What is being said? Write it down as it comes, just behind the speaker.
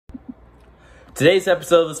Today's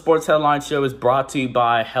episode of the Sports Headline Show is brought to you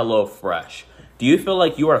by HelloFresh. Do you feel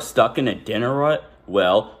like you are stuck in a dinner rut?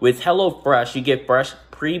 Well, with HelloFresh, you get fresh,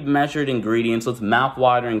 pre-measured ingredients with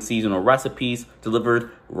mouth-watering seasonal recipes delivered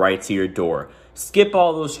right to your door. Skip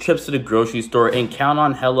all those trips to the grocery store and count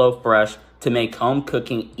on HelloFresh to make home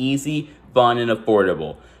cooking easy, fun, and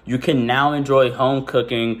affordable. You can now enjoy home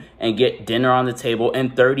cooking and get dinner on the table in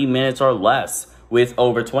 30 minutes or less. With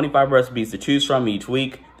over 25 recipes to choose from each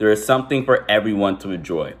week, there is something for everyone to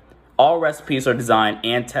enjoy. All recipes are designed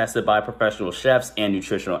and tested by professional chefs and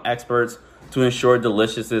nutritional experts to ensure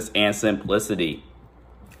deliciousness and simplicity.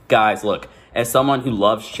 Guys, look, as someone who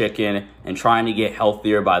loves chicken and trying to get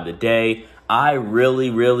healthier by the day, I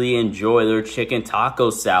really enjoy their chicken taco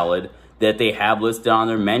salad that they have listed on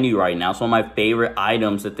their menu right now. It's one of my favorite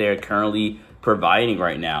items that they're currently providing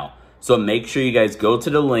right now. So make sure you guys go to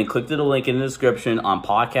the link, click to the link in the description on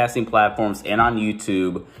podcasting platforms and on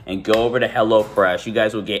YouTube, and go over to HelloFresh. You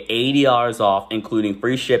guys will get $80 off, including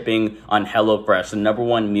free shipping on HelloFresh, the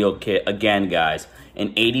 #1 meal kit. Again, guys,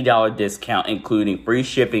 an $80 discount, including free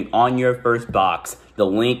shipping on your first box. The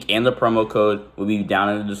link and the promo code will be down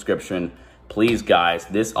in the description. Please, guys,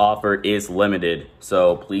 this offer is limited.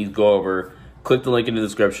 So please go over, click the link in the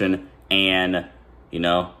description, and,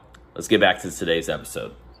 let's get back to today's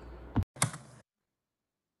episode.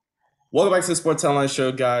 Welcome back to the Sports Headline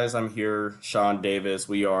Show, guys. I'm here, Sean Davis.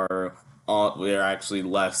 We are actually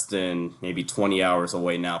less than maybe 20 hours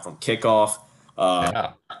away now from kickoff.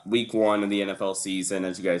 Week 1 of the NFL season.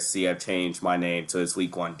 As you guys see, I've changed my name to it's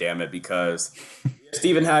Week 1, damn it, because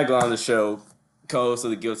Stephen Haglund on the show, co-host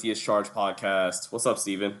of the Guilty as Charged podcast. What's up,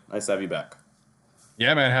 Stephen? Nice to have you back.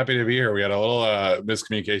 Yeah, man, happy to be here. We had a little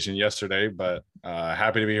miscommunication yesterday, but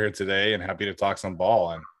happy to be here today and happy to talk some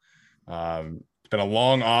ball. And been a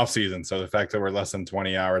long off season, so the fact that we're less than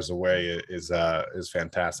 20 hours away is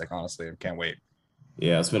fantastic. Honestly, I can't wait.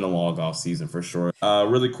 Yeah, it's been a long off season for sure.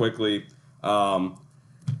 Really quickly, I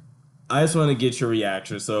just want to get your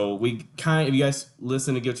reaction. So if you guys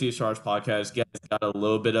listen to Guilty as Charged podcast, you guys got a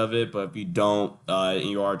little bit of it, but if you don't, and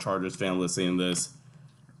you are a Chargers fan listening to this,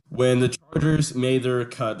 when the Chargers made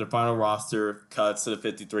their final roster cuts to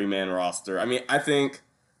the 53-man roster, I think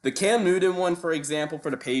the Cam Newton one, for example, for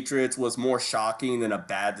the Patriots was more shocking than a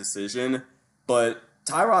bad decision. But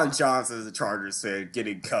Tyron Johnson as a Chargers fan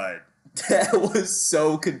getting cut, that was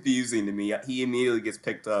so confusing to me. He immediately gets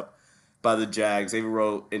picked up by the Jags. They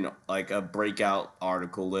wrote in a breakout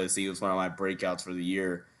article list. He was one of my breakouts for the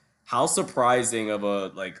year. How surprising of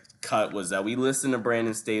a cut was that? We listened to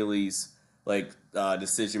Brandon Staley's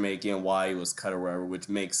decision making and why he was cut or whatever, which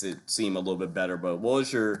makes it seem a little bit better. But what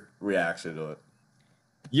was your reaction to it?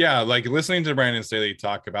 Yeah, listening to Brandon Staley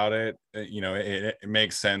talk about it, it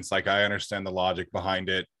makes sense. I understand the logic behind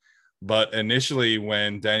it. But initially,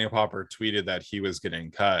 when Daniel Popper tweeted that he was getting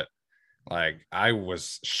cut, I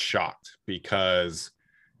was shocked because,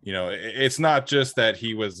 it's not just that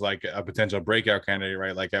he was a potential breakout candidate,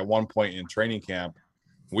 right? At one point in training camp,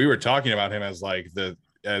 we were talking about him as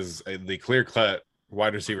the clear-cut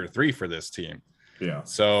wide receiver 3 for this team. Yeah.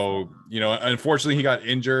 So, unfortunately, he got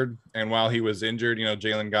injured. And while he was injured,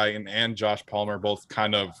 Jalen Guyton and Josh Palmer both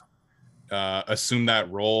kind of assumed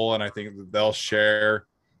that role. And I think they'll share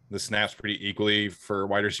the snaps pretty equally for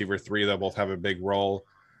wide receiver 3. They'll both have a big role.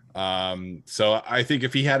 So I think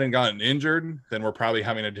if he hadn't gotten injured, then we're probably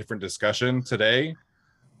having a different discussion today.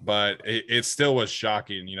 But it still was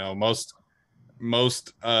shocking.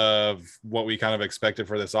 Most of what we kind of expected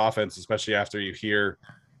for this offense, especially after you hear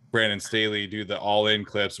Brandon Staley do the all-in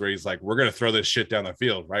clips where he's like, we're going to throw this shit down the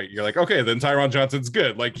field, right? You're like, okay, then Tyron Johnson's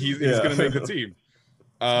good. He's going to make the team.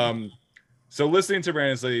 So listening to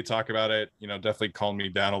Brandon Staley talk about it, definitely calmed me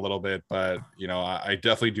down a little bit. But, I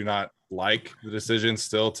definitely do not like the decision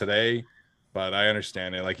still today. But I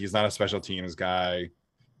understand it. He's not a special teams guy.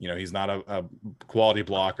 He's not a quality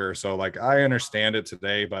blocker. So, I understand it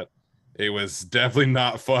today. But it was definitely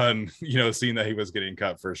not fun, seeing that he was getting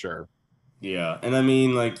cut for sure. Yeah, and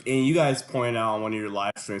and you guys pointed out on one of your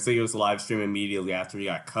live streams, I think it was a live stream immediately after he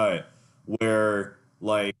got cut, where,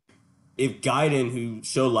 if Guyton, who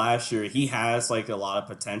showed last year, he has, a lot of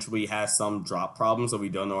potential, but he has some drop problems that we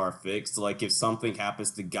don't know are fixed. So, if something happens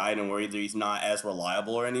to Guyton where either he's not as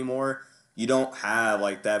reliable anymore, you don't have,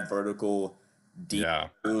 that vertical defense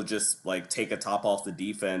who will just, take a top off the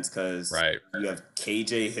defense because you have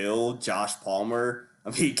KJ Hill, Josh Palmer,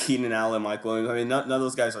 Keenan Allen, Mike Williams. None of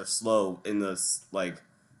those guys are slow in this,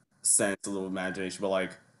 sense of the imagination.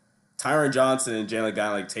 But, Tyron Johnson and Jalen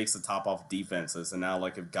Guyton, takes the top off defenses. And now,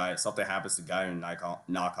 if something happens to Guyton,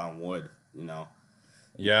 knock on wood,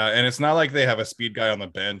 Yeah, and it's not like they have a speed guy on the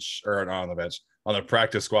bench, or not on the bench, on the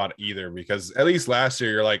practice squad either, because at least last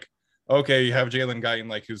year you're like, okay, you have Jalen Guyton,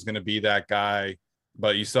 like who's going to be that guy,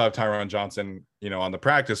 but you still have Tyron Johnson, on the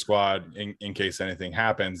practice squad in case anything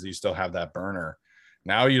happens. You still have that burner.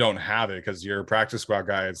 Now you don't have it because your practice squad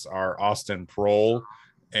guys are Austin Prohl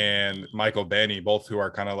and Michael Benny, both who are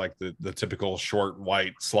kind of like the typical short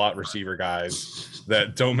white slot receiver guys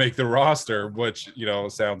that don't make the roster, which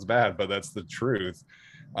sounds bad, but that's the truth.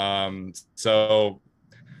 So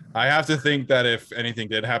I have to think that if anything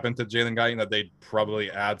did happen to Jalen Guyton, that they'd probably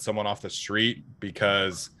add someone off the street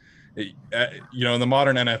because, in the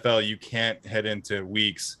modern NFL, you can't head into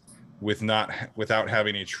weeks without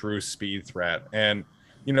having a true speed threat. And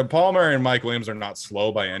Palmer and Mike Williams are not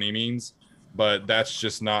slow by any means, but that's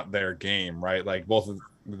just not their game, right? Like both of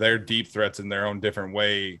their deep threats in their own different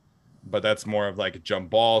way, but that's more of like jump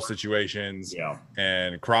ball situations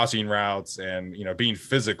and crossing routes and being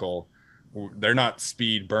physical. They're not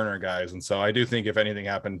speed burner guys. And so I do think if anything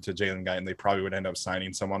happened to Jalen Guyton, they probably would end up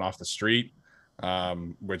signing someone off the street,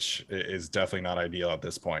 which is definitely not ideal at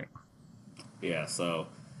this point. Yeah, so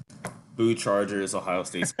boo Chargers, Ohio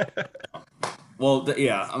State. Well,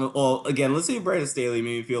 well, again, let's say Brandon Staley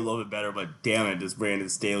made me feel a little bit better, but damn it, does Brandon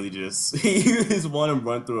Staley he just want to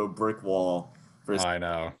run through a brick wall for I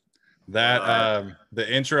know that the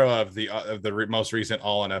intro of the most recent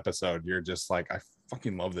All In episode, you're just like, I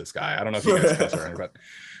fucking love this guy. I don't know if you guys catch it,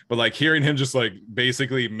 but like hearing him just like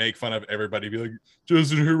basically make fun of everybody, be like,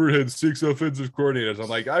 Justin Herbert had 6 offensive coordinators. I'm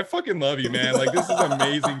like, I fucking love you, man. Like this is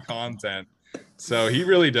amazing content. So he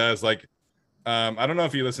really does. Like, I don't know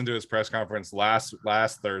if you listened to his press conference last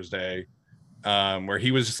Thursday, where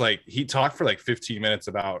he was just like, he talked for like 15 minutes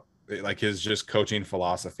about like his just coaching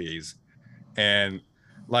philosophies. And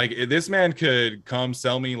like this man could come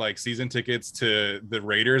sell me like season tickets to the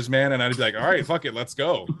Raiders, man, and I'd be like, all right, fuck it, let's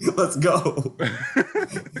go. Let's go.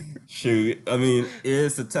 Shoot, I mean, it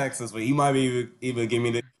is to Texas, but he might be even give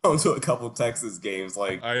me to come to a couple Texas games.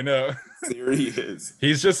 Like I know, serious.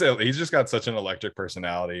 He's just got such an electric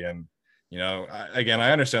personality, and again,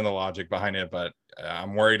 I understand the logic behind it, but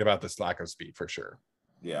I'm worried about this lack of speed for sure.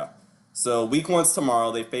 Yeah. So week 1's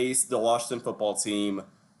tomorrow. They face the Washington football team.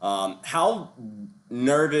 How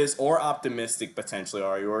nervous or optimistic potentially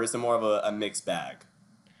are you, or is it more of a mixed bag?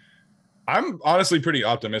 I'm honestly pretty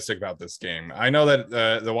optimistic about this game. I know that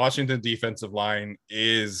the Washington defensive line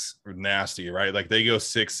is nasty, right? Like they go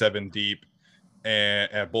 6-7 deep and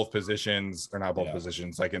at both positions, or not both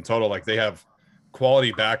positions, like in total, like they have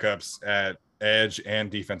quality backups at edge and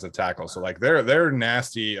defensive tackle. So like they're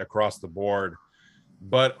nasty across the board.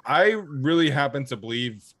 But I really happen to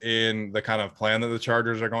believe in the kind of plan that the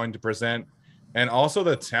Chargers are going to present, and also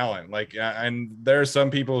the talent. Like, and there are some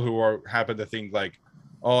people who happen to think like,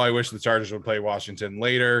 oh, I wish the Chargers would play Washington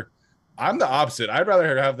later. I'm the opposite. I'd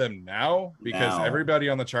rather have them now because everybody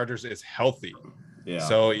on the Chargers is healthy. Yeah.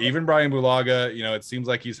 So even Brian Bulaga, it seems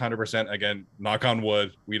like he's 100%. Again, knock on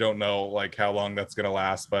wood. We don't know like how long that's going to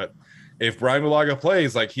last, but if Brian Bulaga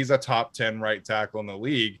plays, like he's a top 10 right tackle in the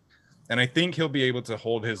league. And I think he'll be able to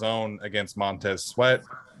hold his own against Montez Sweat,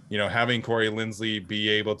 having Corey Linsley be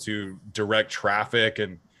able to direct traffic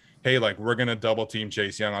and, hey, like we're going to double team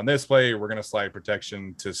Chase Young on this play. We're going to slide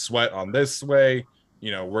protection to Sweat on this way.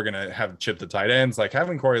 We're going to have chip the tight ends. Like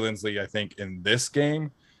having Corey Linsley, I think in this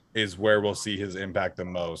game is where we'll see his impact the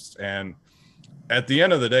most. And at the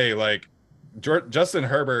end of the day, like Justin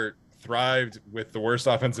Herbert thrived with the worst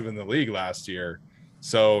offensive in the league last year.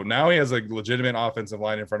 So now he has a legitimate offensive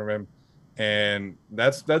line in front of him. And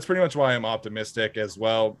that's pretty much why I'm optimistic as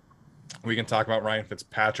well. We can talk about Ryan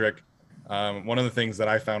Fitzpatrick. One of the things that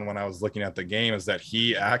I found when I was looking at the game is that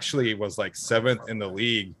he actually was like 7th in the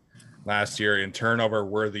league last year in turnover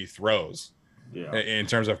worthy throws in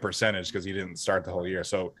terms of percentage, because he didn't start the whole year.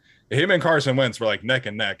 So him and Carson Wentz were like neck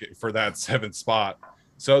and neck for that 7th spot.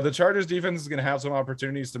 So the Chargers defense is going to have some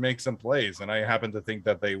opportunities to make some plays, and I happen to think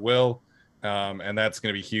that they will. And that's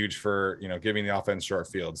going to be huge for, giving the offense short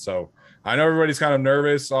field. So I know everybody's kind of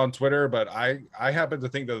nervous on Twitter, but I happen to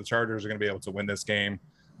think that the Chargers are going to be able to win this game.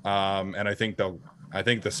 And I think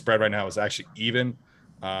the spread right now is actually even.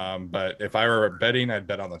 But if I were betting, I'd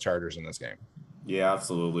bet on the Chargers in this game. Yeah,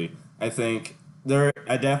 absolutely. I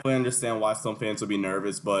definitely understand why some fans would be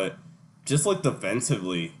nervous, but just like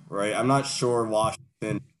defensively, right? I'm not sure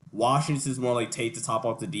Washington's more like take the top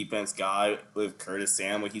off the defense guy with Curtis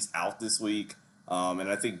Samuel. He's out this week. And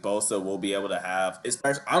I think Bosa will be able to have.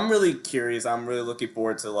 Especially, I'm really curious. I'm really looking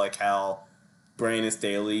forward to like how Brandon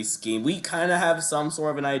Staley's scheme. We kind of have some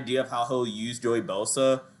sort of an idea of how he'll use Joey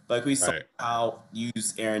Bosa. Like we saw how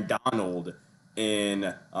use Aaron Donald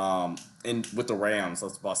in with the Rams.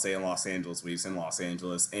 Let's about say in Los Angeles. We've in Los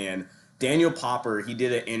Angeles, and Daniel Popper, he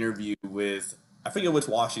did an interview with, I forget which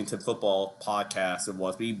Washington football podcast it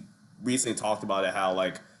was, but he recently talked about it how,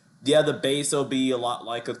 like, yeah, the base will be a lot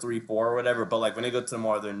like a 3-4 or whatever, but like when they go to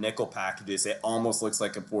more of their nickel packages, it almost looks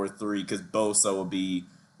like a 4-3 because Bosa will be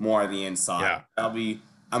more on the inside. Yeah,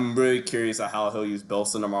 I'm really curious at how he'll use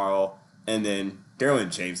Bosa tomorrow. And then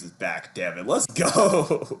Derwin James is back, Devin. Let's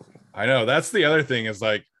go. I know. That's the other thing is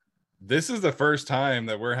like, this is the first time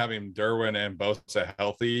that we're having Derwin and Bosa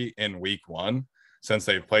healthy in week 1 since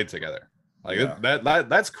they've played together. Like Yeah.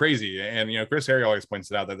 that's crazy. And Chris Harry always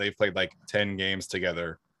points it out that they've played like 10 games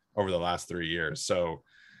together over the last 3 years. So,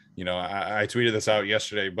 I tweeted this out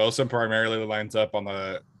yesterday. Bosa primarily lines up on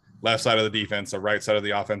the left side of the defense, the right side of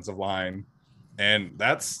the offensive line. And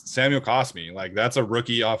that's Samuel Cosmi. Like that's a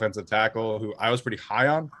rookie offensive tackle who I was pretty high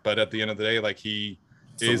on, but at the end of the day, like he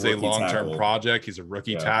is a long-term project. He's a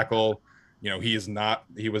rookie tackle. He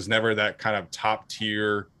was never that kind of top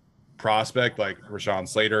tier prospect like Rashawn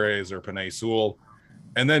Slater is or Penei Sewell.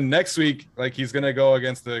 And then next week, like he's going to go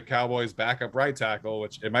against the Cowboys backup right tackle,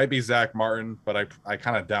 which it might be Zach Martin, but I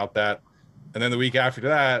kind of doubt that. And then the week after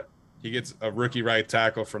that, he gets a rookie right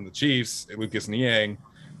tackle from the Chiefs, Lucas Niang.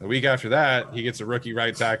 The week after that, he gets a rookie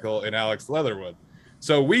right tackle in Alex Leatherwood.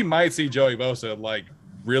 So we might see Joey Bosa like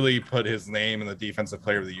really put his name in the defensive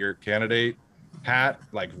player of the year candidate hat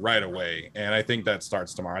like right away. And I think that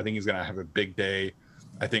starts tomorrow. I think he's going to have a big day.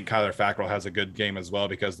 I think Kyler Fackrell has a good game as well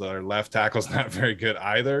because their left tackle's not very good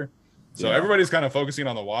either. So everybody's kind of focusing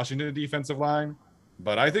on the Washington defensive line,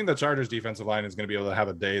 but I think the Chargers defensive line is going to be able to have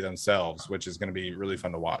a day themselves, which is going to be really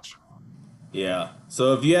fun to watch. Yeah.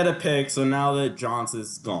 So if you had to pick, so now that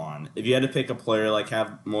Johnson's gone, if you had to pick a player like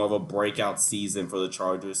have more of a breakout season for the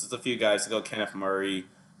Chargers, there's a few guys to go. Kenneth Murray,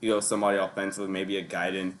 you go somebody offensively, maybe a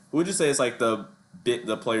Guyton. Who would you say is like the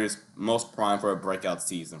players most prime for a breakout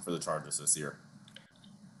season for the Chargers this year?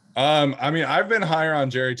 I mean, I've been higher on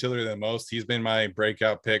Jerry Tillery than most. He's been my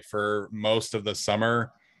breakout pick for most of the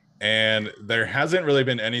summer, and there hasn't really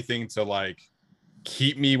been anything to like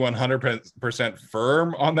keep me 100%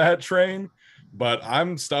 firm on that train. But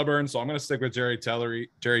I'm stubborn, so I'm going to stick with Jerry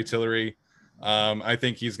Tillery. I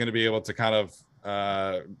think he's going to be able to kind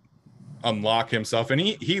of unlock himself, and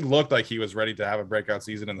he looked like he was ready to have a breakout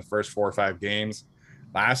season in the first 4 or 5 games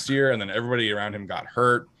last year, and then everybody around him got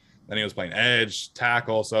hurt. Then he was playing edge,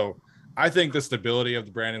 tackle. So I think the stability of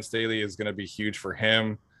the Brandon Staley is going to be huge for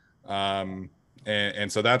him. And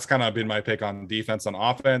so that's kind of been my pick on defense. On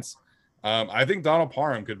offense, I think Donald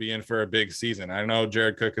Parham could be in for a big season. I know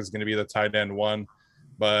Jared Cook is going to be the tight end one,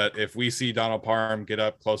 but if we see Donald Parham get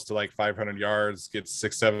up close to like 500 yards, get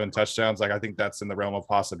 6-7 touchdowns, like I think that's in the realm of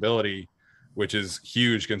possibility, which is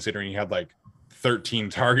huge considering he had like 13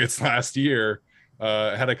 targets last year,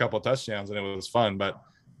 had a couple of touchdowns, and it was fun. But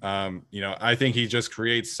I think he just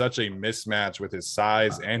creates such a mismatch with his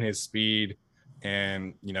size and his speed.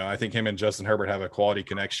 And, I think him and Justin Herbert have a quality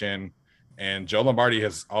connection, and Joe Lombardi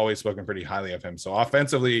has always spoken pretty highly of him. So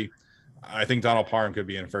offensively, I think Donald Parham could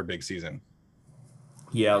be in for a big season.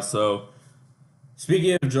 Yeah, so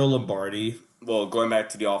speaking of Joe Lombardi, well, going back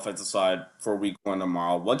to the offensive side for week 1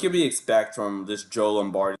 tomorrow, what can we expect from this Joe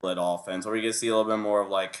Lombardi-led offense? Are we going to see a little bit more of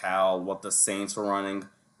like what the Saints were running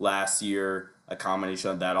last year, a combination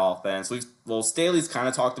of that offense? Staley's kind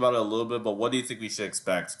of talked about it a little bit, but what do you think we should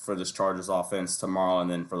expect for this Chargers offense tomorrow and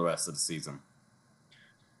then for the rest of the season?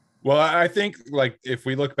 Well, I think like if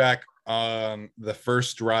we look back on the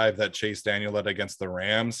first drive that Chase Daniel led against the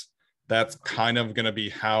Rams, that's kind of going to be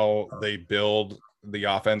how they build the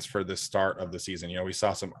offense for the start of the season. We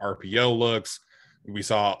saw some RPO looks. We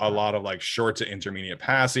saw a lot of like short to intermediate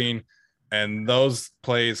passing, and those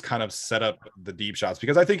plays kind of set up the deep shots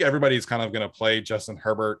because I think everybody's kind of going to play Justin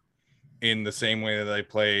Herbert in the same way that they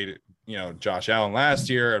played, Josh Allen last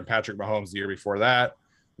year and Patrick Mahomes the year before that,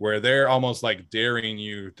 where they're almost like daring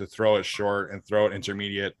you to throw it short and throw it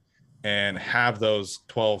intermediate and have those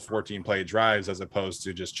 12, 14 play drives as opposed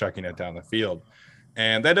to just chucking it down the field.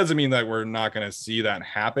 And that doesn't mean that we're not going to see that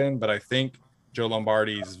happen, but I think Joe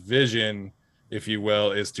Lombardi's vision, if you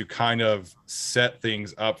will, is to kind of set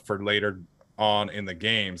things up for later on in the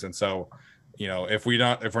games. And so, if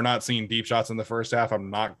we're not seeing deep shots in the first half, I'm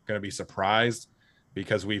not going to be surprised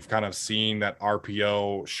because we've kind of seen that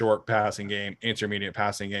RPO short passing game, intermediate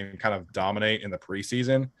passing game kind of dominate in the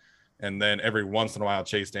preseason. And then every once in a while,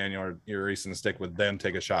 Chase Daniel or Easton Stick would then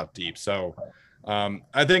take a shot deep. So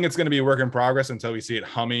I think it's going to be a work in progress until we see it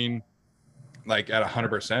humming like at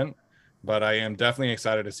 100%. But I am definitely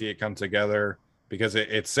excited to see it come together because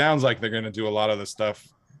it sounds like they're going to do a lot of the stuff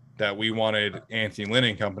that we wanted Anthony Lynn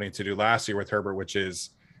and company to do last year with Herbert, which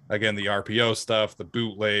is, again, the RPO stuff, the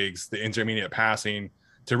bootlegs, the intermediate passing,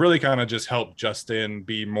 to really kind of just help Justin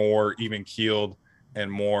be more even keeled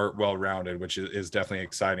and more well-rounded, which is definitely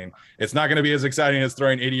exciting. It's not going to be as exciting as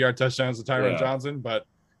throwing 80-yard touchdowns to Tyron Yeah. Johnson, but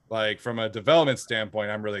like from a development standpoint,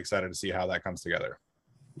 I'm really excited to see how that comes together.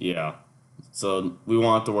 Yeah. So we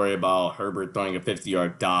won't have to worry about Herbert throwing a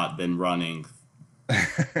 50-yard dot, then running,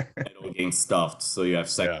 and getting stuffed. So you have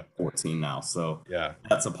second Yeah. 14 now. So Yeah.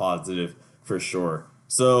 that's a positive for sure.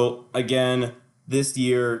 So again, this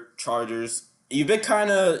year, Chargers, you've been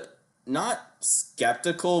kind of not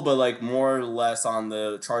skeptical, but like more or less on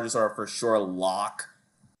the Chargers are for sure a lock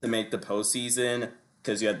to make the postseason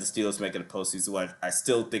because you had the Steelers making the postseason, what I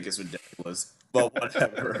still think is ridiculous. But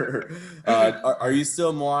whatever. Are you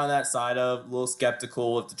still more on that side of a little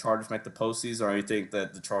skeptical if the Chargers make the postseason, or you think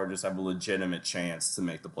that the Chargers have a legitimate chance to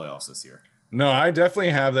make the playoffs this year? No, I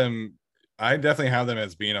definitely have them. I definitely have them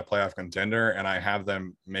as being a playoff contender, and I have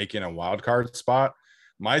them making a wild card spot.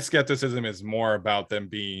 My skepticism is more about them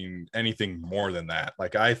being anything more than that.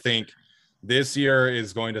 Like, I think this year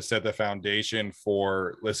is going to set the foundation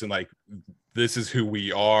for, listen, like, this is who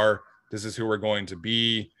we are, this is who we're going to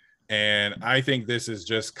be. And I think this is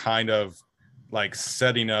just kind of like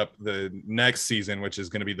setting up the next season, which is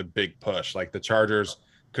going to be the big push. Like, the Chargers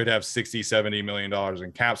could have 60, $70 million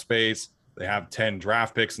in cap space. They have 10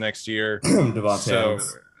 draft picks next year. Devontae So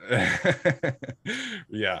Adams.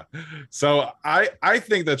 yeah. So I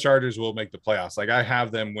think the Chargers will make the playoffs. Like, I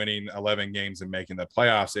have them winning 11 games and making the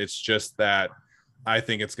playoffs. It's just that I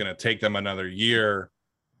think it's going to take them another year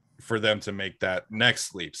for them to make that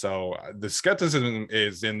next leap. So the skepticism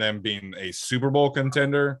is in them being a Super Bowl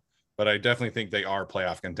contender, but I definitely think they are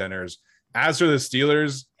playoff contenders. As for the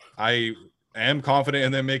Steelers, I am confident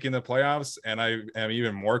in them making the playoffs, and I am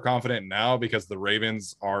even more confident now because the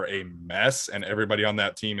Ravens are a mess and everybody on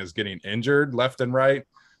that team is getting injured left and right.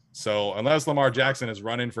 So unless Lamar Jackson is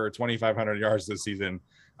running for 2,500 yards this season,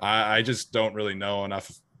 I just don't really know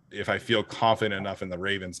enough if I feel confident enough in the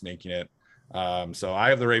Ravens making it. So I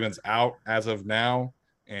have the Ravens out as of now,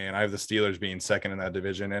 and I have the Steelers being second in that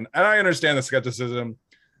division. And I understand the skepticism,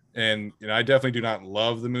 and I definitely do not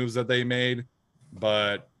love the moves that they made,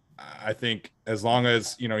 but I think as long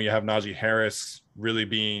as you have Najee Harris really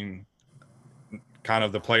being kind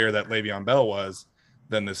of the player that Le'Veon Bell was,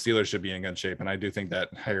 then the Steelers should be in good shape. And I do think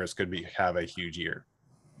that Harris could have a huge year.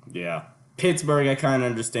 Yeah. Pittsburgh, I kind of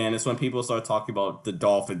understand. It's when people start talking about the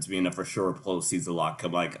Dolphins being a for sure postseason lock.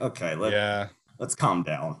 I'm like, okay, Yeah. let's calm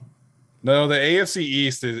down. No, the AFC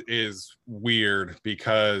East is weird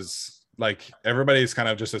because like everybody's kind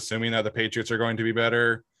of just assuming that the Patriots are going to be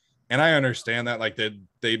better. And I understand that, like,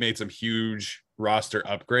 they made some huge roster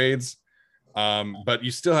upgrades. But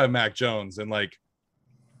you still have Mac Jones, and like,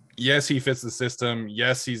 yes, he fits the system.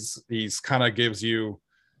 Yes, he's kind of gives you,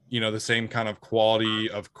 the same kind of quality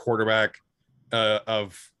of quarterback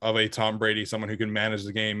of a Tom Brady, someone who can manage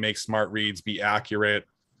the game, make smart reads, be accurate.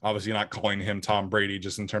 Obviously, not calling him Tom Brady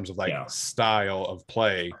just in terms of like style of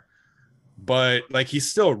play, but like, he's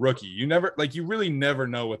still a rookie. You really never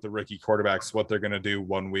know with the rookie quarterbacks what they're going to do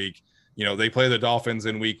one week. They play the Dolphins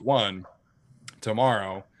in week 1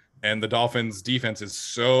 tomorrow, and the Dolphins defense is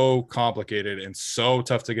so complicated and so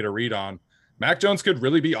tough to get a read on. Mac Jones could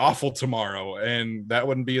really be awful tomorrow, and that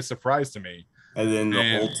wouldn't be a surprise to me. And then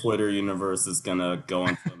the whole Twitter universe is going to go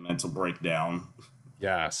into a mental breakdown.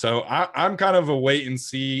 Yeah, so I'm kind of a wait and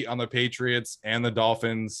see on the Patriots and the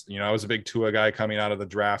Dolphins. I was a big Tua guy coming out of the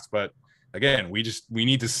draft, but again, we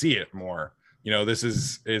need to see it more. This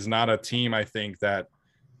is not a team, I think, that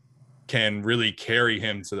can really carry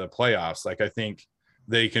him to the playoffs. Like, I think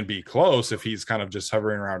they can be close if he's kind of just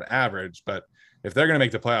hovering around average, but if they're going to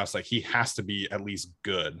make the playoffs, like, he has to be at least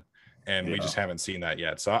good. And we just haven't seen that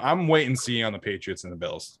yet. So I'm wait and see on the Patriots and the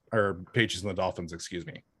Bills, or Patriots and the Dolphins, excuse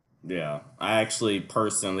me. Yeah, I actually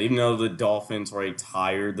personally, even though the Dolphins were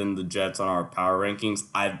higher than the Jets on our power rankings,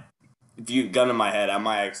 if you gun in my head, I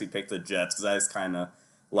might actually pick the Jets because I just kind of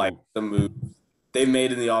like the move they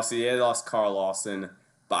made in the offseason. They lost Carl Lawson,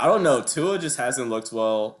 but I don't know. Tua just hasn't looked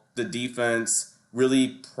well. The defense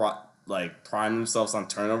really primed themselves on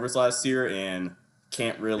turnovers last year and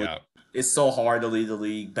can't really. Yeah. It's so hard to lead the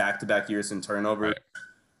league back-to-back years in turnovers. Right.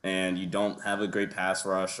 And you don't have a great pass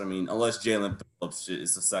rush. I mean, unless Jalen Phillips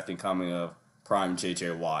is the second coming of prime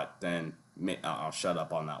J.J. Watt, then I'll shut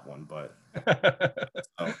up on that one. But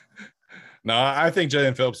no, I think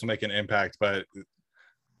Jalen Phillips will make an impact, but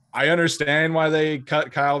I understand why they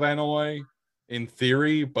cut Kyle Van Noy in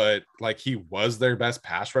theory, but like, he was their best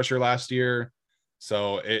pass rusher last year.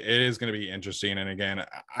 So it is going to be interesting. And again,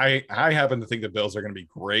 I happen to think the Bills are going to be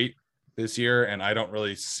great this year, and I don't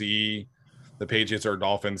really see the Patriots or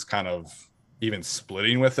Dolphins kind of even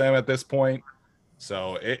splitting with them at this point.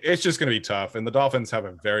 So it's just going to be tough. And the Dolphins have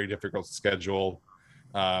a very difficult schedule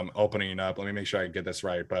opening up. Let me make sure I get this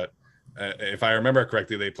right. But if I remember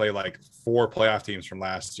correctly, they play like 4 playoff teams from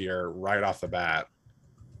last year right off the bat.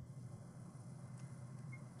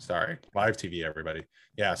 Sorry, live TV, everybody.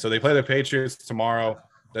 Yeah, so they play the Patriots tomorrow.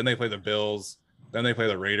 Then they play the Bills. Then they play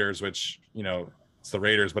the Raiders, which, it's the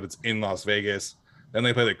Raiders, but it's in Las Vegas. Then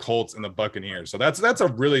they play the Colts and the Buccaneers. So that's a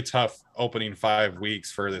really tough opening 5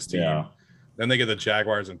 weeks for this team. Yeah. Then they get the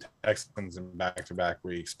Jaguars and Texans in back-to-back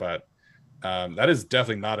weeks. But that is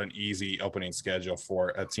definitely not an easy opening schedule for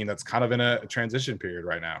a team that's kind of in a transition period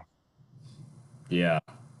right now. Yeah.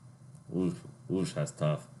 Oof, that's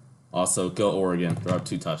tough. Also, go Oregon. They're up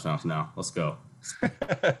 2 touchdowns now. Let's go.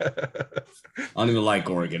 I don't even like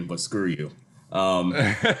Oregon, but screw you.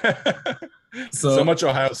 So much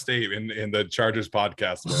Ohio State in the Chargers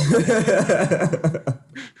podcast world.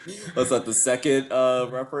 Was that the second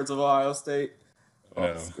reference of Ohio State?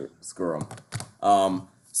 Oh, screw them.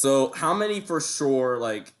 So how many for sure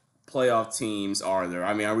playoff teams are there?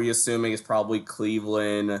 I mean, are we assuming it's probably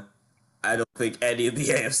Cleveland? I don't think any of the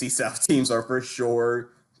AFC South teams are for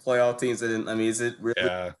sure playoff teams. Is it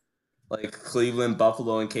really Cleveland,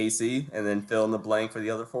 Buffalo, and KC, and then fill in the blank for the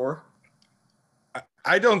other 4?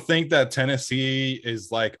 I don't think that Tennessee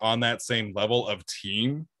is on that same level of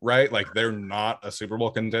team, right? They're not a Super Bowl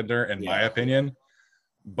contender in my opinion,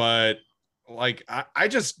 but I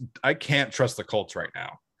can't trust the Colts right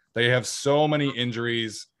now. They have so many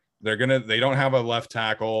injuries. They don't have a left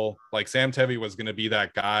tackle. Sam Tevy was going to be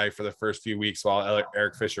that guy for the first few weeks while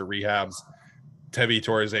Eric Fisher rehabs. Tevy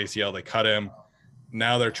tore his ACL. They cut him.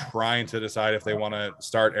 Now they're trying to decide if they want to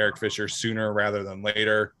start Eric Fisher sooner rather than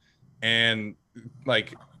later. And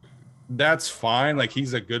that's fine.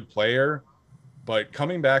 He's a good player, but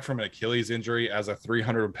coming back from an Achilles injury as a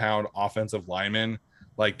 300-pound offensive lineman,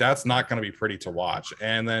 that's not going to be pretty to watch.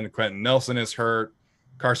 And then Quentin Nelson is hurt.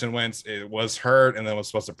 Carson Wentz was hurt and then was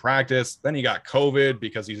supposed to practice. Then he got COVID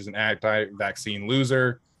because he's an anti-vaccine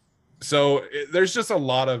loser. So there's just a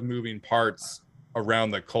lot of moving parts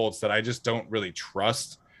around the Colts that I just don't really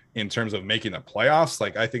trust in terms of making the playoffs.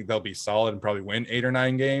 I think they'll be solid and probably win 8 or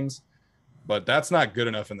 9 games, but that's not good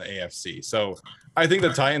enough in the AFC. So I think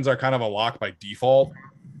the Titans are kind of a lock by default,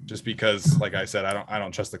 just because, like I said, I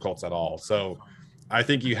don't trust the Colts at all. So I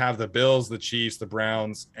think you have the Bills, the Chiefs, the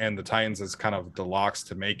Browns, and the Titans as kind of the locks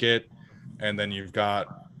to make it. And then you've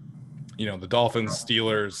got, the Dolphins,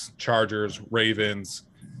 Steelers, Chargers, Ravens.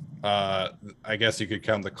 I guess you could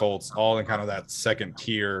count the Colts all in kind of that second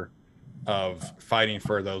tier of fighting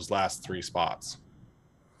for those last 3 spots.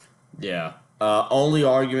 Yeah. Only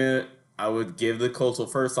argument I would give the Colts,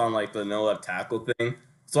 first on the no left tackle thing.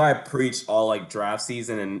 So I preach all draft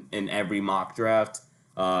season in every mock draft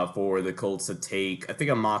for the Colts to take. I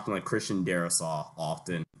think I'm mocking Christian Darrisaw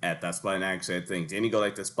often at that spot. And actually, I think didn't he go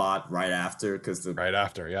the spot right after right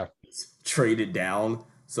after, yeah, traded down.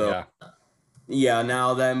 So yeah,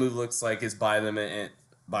 now that move looks like it's biting them in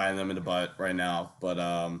the butt right now. But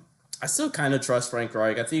I still kind of trust Frank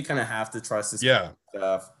Reich. I think you kind of have to trust this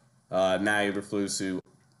stuff. Matt Eberflus, who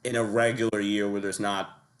in a regular year where there's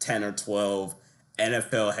not 10 or 12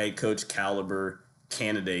 NFL head coach caliber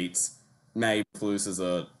candidates, Matt Eberflus is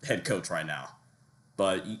a head coach right now.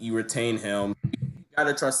 But you retain him. You got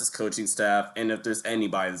to trust his coaching staff. And if there's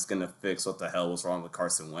anybody that's going to fix what the hell was wrong with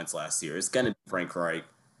Carson Wentz last year, it's going to be Frank Reich.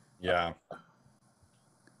 Yeah.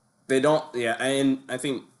 They don't, and I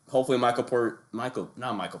think hopefully Michael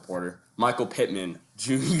Pittman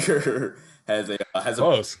Jr. has a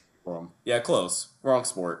close for him. Yeah, close. Wrong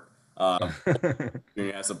sport.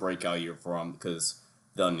 Jr. has a breakout year for him because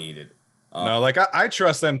they'll need it. No, I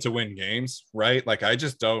trust them to win games, right? I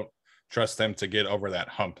just don't trust them to get over that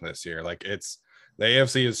hump this year. It's the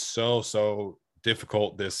AFC is so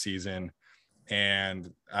difficult this season,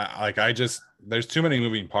 and there's too many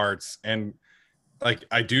moving parts. And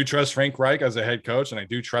I do trust Frank Reich as a head coach, and I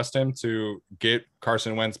do trust him to get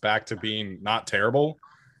Carson Wentz back to being not terrible.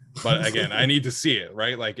 But again, I need to see it,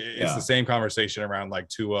 right? It's the same conversation around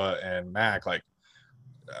Tua and Mac.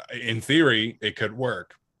 In theory, it could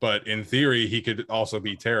work, but in theory, he could also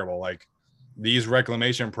be terrible. These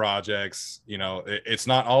reclamation projects, it's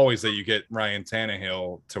not always that you get Ryan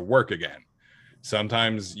Tannehill to work again.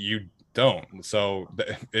 Sometimes you don't. So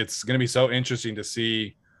it's going to be so interesting to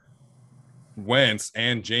see Wentz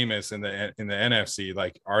and Jameis in the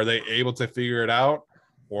NFC. Are they able to figure it out?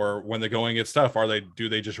 Or when the going gets tough, do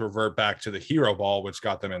they just revert back to the hero ball, which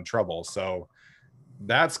got them in trouble? So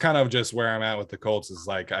that's kind of just where I'm at with the Colts is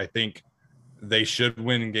I think they should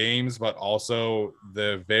win games, but also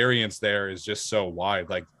the variance there is just so wide.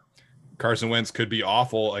 Carson Wentz could be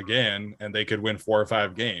awful again, and they could win 4 or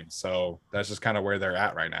 5 games. So that's just kind of where they're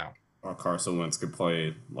at right now. Or Carson Wentz could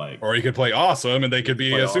play like Or he could play awesome, and they could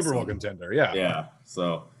be play a Super Bowl awesome. contender. Yeah. Yeah.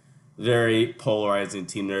 So very polarizing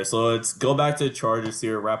team there. So let's go back to the Chargers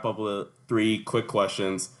here. Wrap up with 3 quick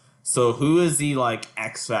questions. So who is the like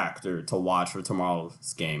X factor to watch for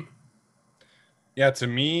tomorrow's game? Yeah. To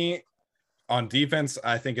me, on defense,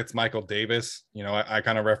 I think it's Michael Davis. I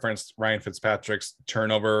kind of referenced Ryan Fitzpatrick's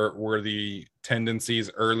turnover worthy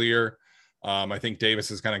tendencies earlier. I think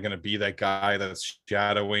Davis is kind of going to be that guy that's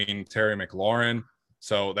shadowing Terry McLaurin.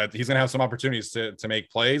 So that he's going to have some opportunities to make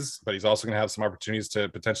plays, but he's also going to have some opportunities to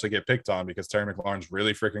potentially get picked on because Terry McLaurin's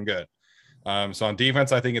really freaking good. So on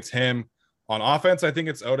defense, I think it's him. On offense, I think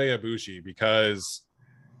it's Ode Abushi because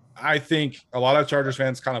I think a lot of Chargers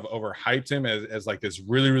fans kind of overhyped him as like this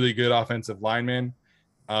really, really good offensive lineman.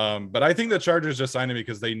 But I think the Chargers just signed him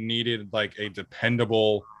because they needed like a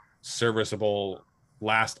dependable, serviceable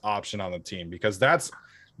last option on the team because that's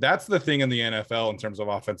the thing in the NFL in terms of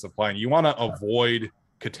offensive line. You want to avoid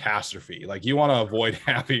catastrophe. Like you want to avoid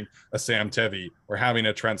having a Sam Tevi or having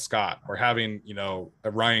a Trent Scott or having,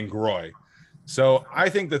 a Ryan Groy. So I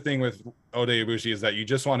think the thing with Ode Abushi is that you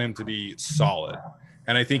just want him to be solid.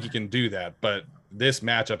 And I think he can do that. But this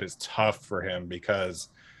matchup is tough for him because,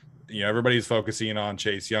 everybody's focusing on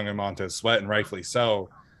Chase Young and Montez Sweat, and rightfully so.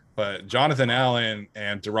 But Jonathan Allen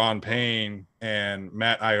and Deron Payne and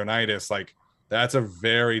Matt Ioannidis, like that's a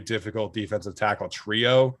very difficult defensive tackle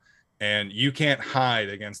trio. And you can't hide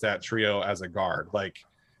against that trio as a guard. Like,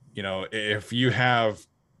 if you have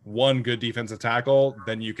one good defensive tackle,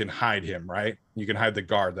 then you can hide him, right? You can hide the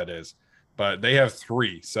guard, that is. But they have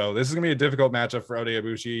 3. So this is going to be a difficult matchup for Ode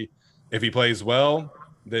Abushi. If he plays well,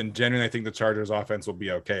 then genuinely I think the Chargers offense will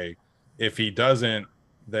be okay. If he doesn't,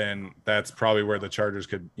 then that's probably where the Chargers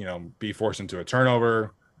could, be forced into a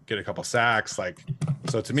turnover, get a couple sacks.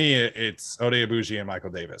 So to me, it's Ode Abushi and Michael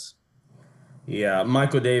Davis. Yeah,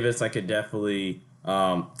 Michael Davis, I could definitely,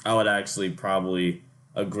 I would actually probably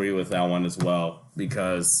agree with that one as well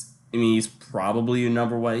because he's probably your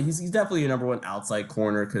number one. He's definitely your number one outside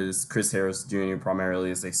corner because Chris Harris Jr.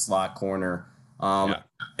 primarily is a slot corner. Yeah.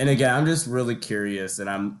 And again, I'm just really curious, and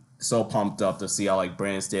I'm so pumped up to see how like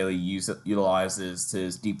Brandon Staley utilizes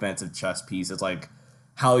his defensive chess piece. It's like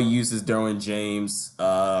how he uses Derwin James.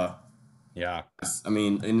 Yeah. I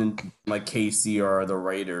mean, in like KC or the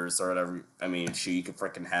Raiders or whatever. I mean, you could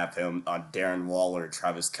freaking have him on Darren Waller,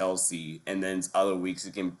 Travis Kelce, and then other weeks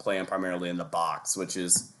you can play him primarily in the box, which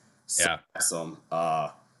is so awesome.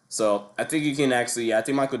 So I think you can actually, I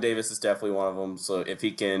think Michael Davis is definitely one of them. So if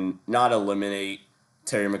he can not eliminate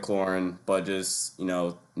Terry McLaurin, but just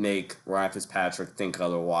make Ryan Fitzpatrick think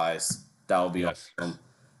otherwise, that would be awesome.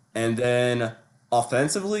 And then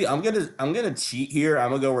offensively, I'm gonna cheat here. I'm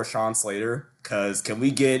gonna go Rashawn Slater because can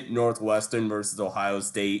we get Northwestern versus Ohio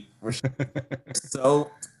State?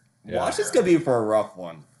 So watch this gonna be for a rough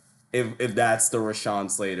one if that's the Rashawn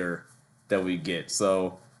Slater that we get.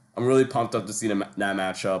 So I'm really pumped up to see that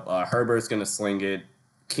matchup. Herbert's gonna sling it.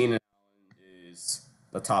 Keenan Allen is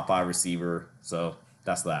the top 5 receiver, so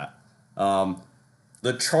that's that.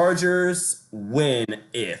 The Chargers win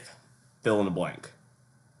if fill in the blank.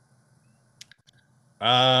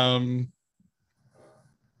 I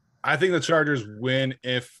think the Chargers win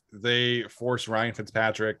if they force Ryan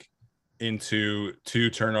Fitzpatrick into 2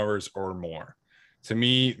 turnovers or more. To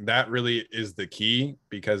me, that really is the key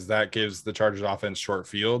because that gives the Chargers offense short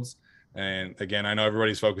fields. And again, I know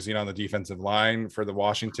everybody's focusing on the defensive line for the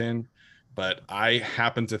Washington, but I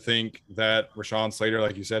happen to think that Rashawn Slater,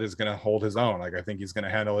 like you said, is going to hold his own. Like I think he's going to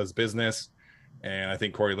handle his business. And I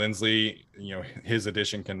think Corey Linsley, his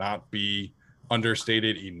addition cannot be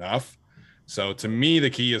understated enough. So to me, the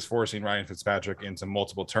key is forcing Ryan Fitzpatrick into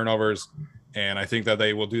multiple turnovers. And I think that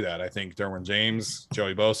they will do that. I think Derwin James,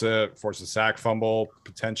 Joey Bosa forces a sack fumble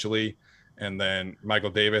potentially. And then Michael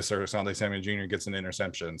Davis or Asante Samuel Jr. gets an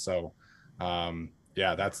interception. So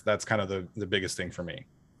that's kind of the biggest thing for me.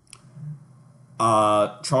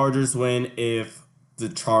 Chargers win if the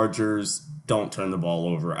Chargers don't turn the ball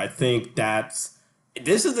over. I think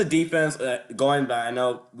this is the defense going back. I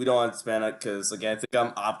know we don't want to spend it because again, I think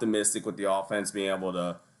I'm optimistic with the offense being able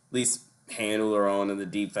to at least handle their own in the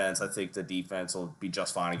defense. I think the defense will be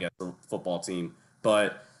just fine against the football team,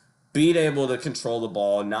 but being able to control the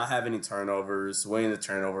ball, not have any turnovers, winning the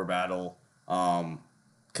turnover battle.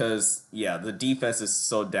 Because the defense is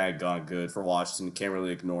so daggone good for Washington. You can't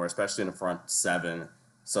really ignore, especially in the front 7.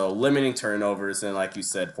 So limiting turnovers and, like you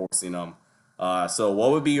said, forcing them. So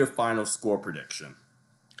what would be your final score prediction?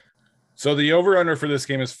 So the over-under for this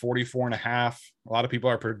game is 44.5. A lot of people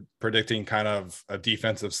are predicting kind of a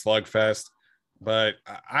defensive slugfest, but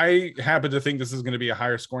I happen to think this is going to be a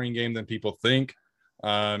higher scoring game than people think.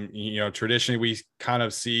 Traditionally we kind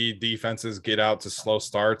of see defenses get out to slow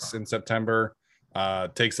starts in September.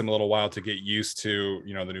 Takes them a little while to get used to,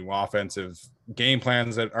 the new offensive game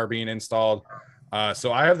plans that are being installed.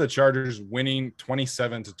 So I have the Chargers winning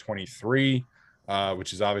 27-23,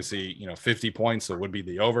 which is obviously, 50 points. So it would be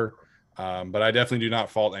the over. But I definitely do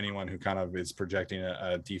not fault anyone who kind of is projecting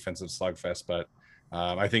a defensive slugfest. But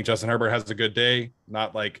I think Justin Herbert has a good day,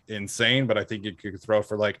 not like insane, but I think he could throw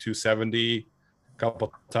for like 270, a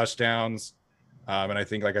couple touchdowns. And I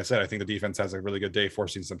think, like I said, I think the defense has a really good day,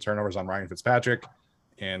 forcing some turnovers on Ryan Fitzpatrick.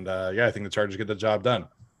 And I think the Chargers get the job done.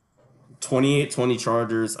 28-20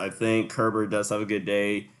 Chargers. I think Herbert does have a good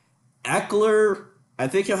day. Eckler, I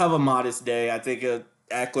think he'll have a modest day. I think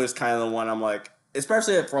Eckler's kind of the one I'm like,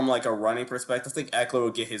 especially from like a running perspective, I think Eckler will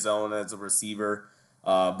get his own as a receiver.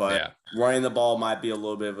 But running the ball might be a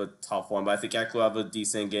little bit of a tough one. But I think Eckler will have a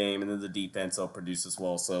decent game, and then the defense will produce as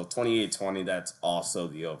well. So 28-20, that's also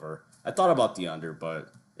the over. I thought about the under, but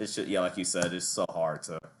it's just, like you said, it's so hard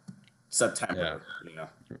to September.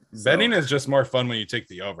 Betting is just more fun when you take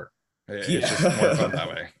the over. It's just more fun that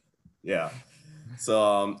way. Yeah.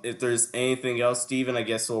 So if there's anything else, Steven, I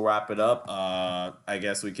guess we'll wrap it up. I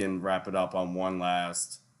guess we can wrap it up on one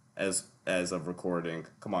last as of recording.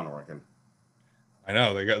 Come on, Oregon. I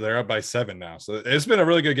know they're up by 7 now. So it's been a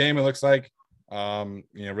really good game. It looks like,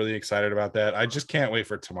 really excited about that. I just can't wait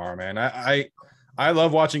for tomorrow, man. I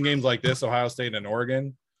love watching games like this, Ohio State and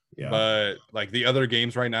Oregon. Yeah. But like the other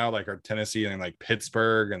games right now, like are Tennessee and like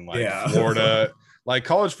Pittsburgh and like Florida, like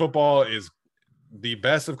college football is the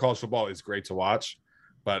best of college football is great to watch,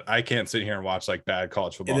 but I can't sit here and watch like bad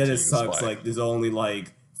college football. And then it sucks. Play. Like there's only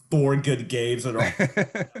like 4 good games that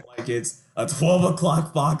are like it's a 12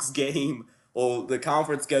 o'clock Fox game. Well, the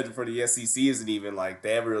conference schedule for the SEC isn't even like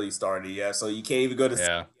they haven't really started yet, so you can't even go to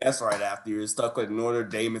CBS right after. You're stuck with Notre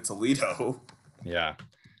Dame and Toledo. Yeah.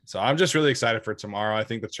 So I'm just really excited for tomorrow. I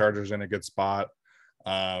think the Chargers are in a good spot.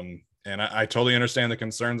 And I totally understand the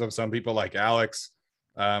concerns of some people like Alex.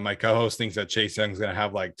 My co-host thinks that Chase Young's going to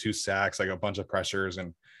have like 2 sacks, like a bunch of pressures.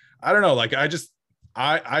 And I don't know, like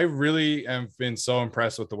I really have been so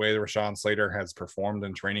impressed with the way that Rashawn Slater has performed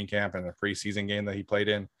in training camp and the preseason game that he played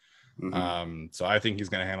in. Mm-hmm. So I think he's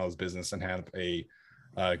going to handle his business and have a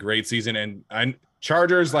great season. And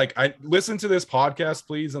Chargers, like I listen to this podcast,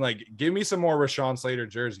 please. And like, give me some more Rashawn Slater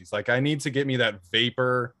jerseys. Like I need to get me that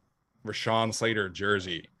vapor Rashawn Slater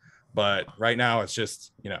jersey, but right now it's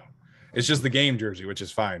just, it's just the game jersey, which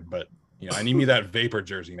is fine. But, I need me that vapor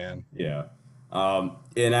jersey, man. Yeah.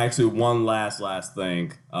 And actually one last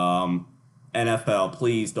thing, NFL,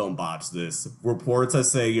 please don't botch this. Reports are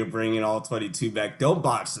saying you're bringing all 22 back. Don't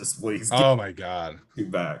botch this, please. Oh my God.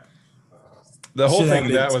 Get back. The whole thing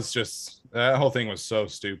that whole thing was so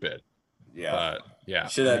stupid. Yeah. But yeah.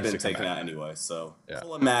 Should have been taken out anyway. So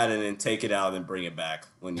pull a Madden and take it out and bring it back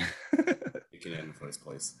when you take it in the first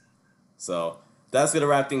place. So that's going to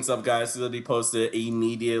wrap things up, guys. It's going to be posted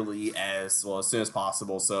immediately as soon as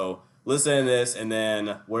possible. So listen to this and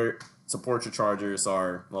then support your Chargers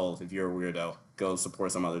if you're a weirdo, go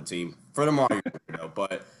support some other team. For tomorrow, you're a weirdo.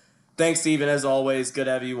 But thanks, Steven, as always. Good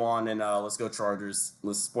to have you on. And let's go Chargers.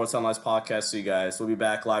 Let's Sports Headlines Podcast. See you guys. We'll be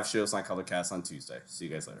back live shows on Colorcast on Tuesday. See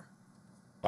you guys later.